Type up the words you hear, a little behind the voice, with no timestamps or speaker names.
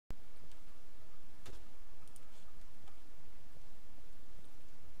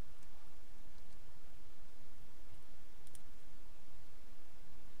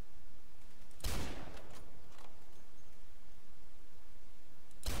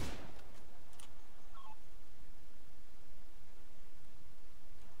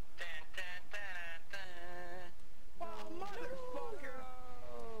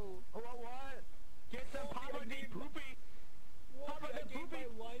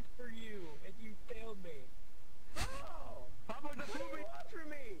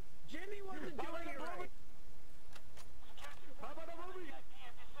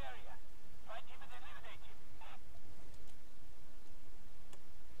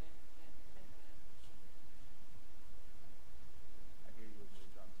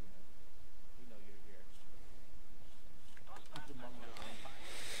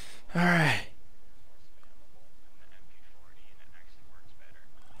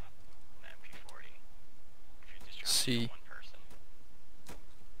see. One person.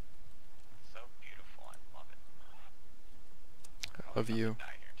 So beautiful. I love it. I love you. Die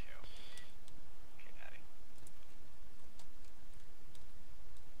here too. Okay, Daddy.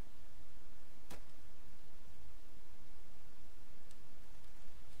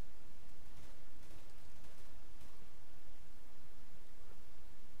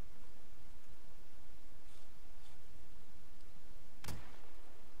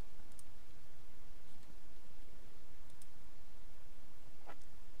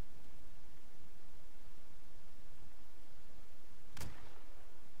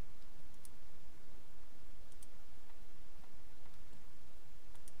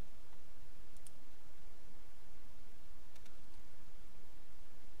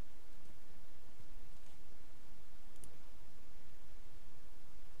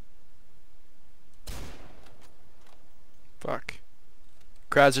 Fuck.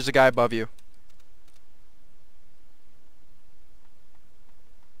 Kraz, there's a guy above you.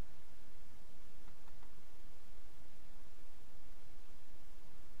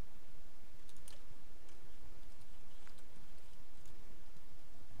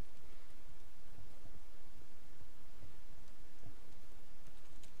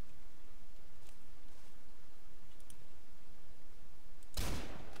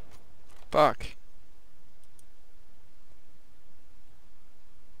 Fuck.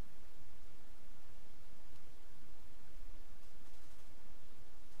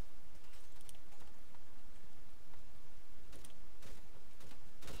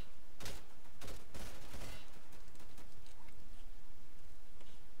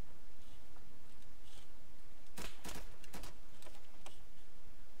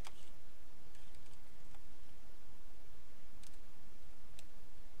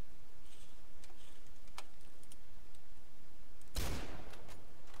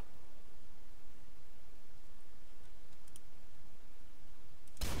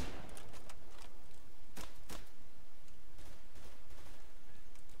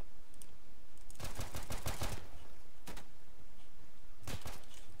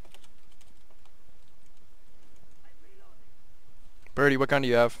 Birdie, what gun do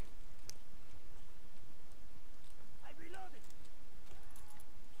you have?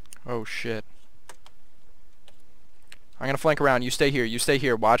 Oh shit. I'm gonna flank around. You stay here. You stay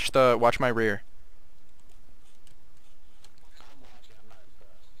here. Watch my rear.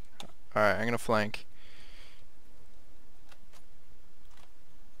 Alright, I'm gonna flank.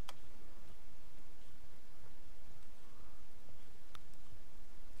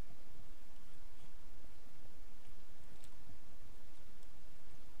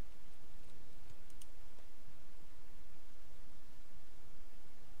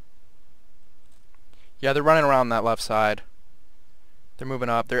 Yeah, they're running around that left side. They're moving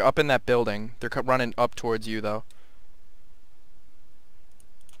up. They're up in that building. They're running up towards you, though.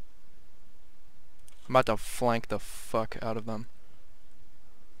 I'm about to flank the fuck out of them.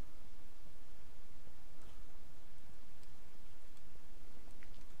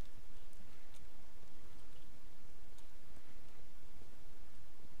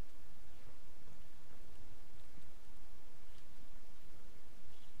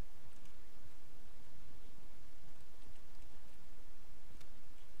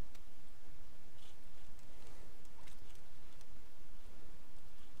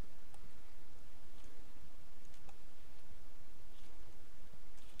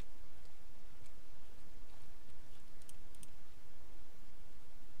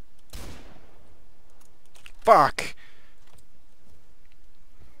 Fuck!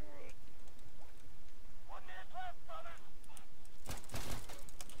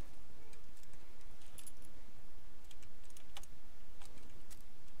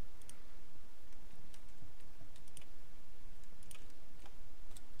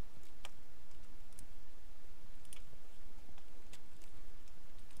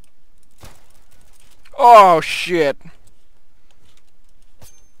 Oh shit!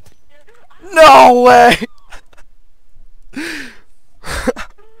 No way!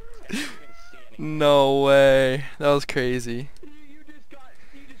 No way. That was crazy. You just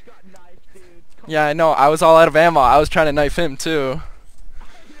got knifed, dude. Yeah, I know. I was all out of ammo. I was trying to knife him too.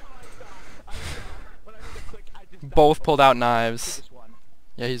 Both pulled out knives.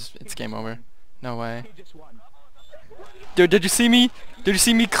 Yeah, it's game over. No way. Dude, did you see me? Did you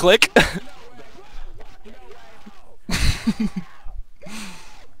see me click?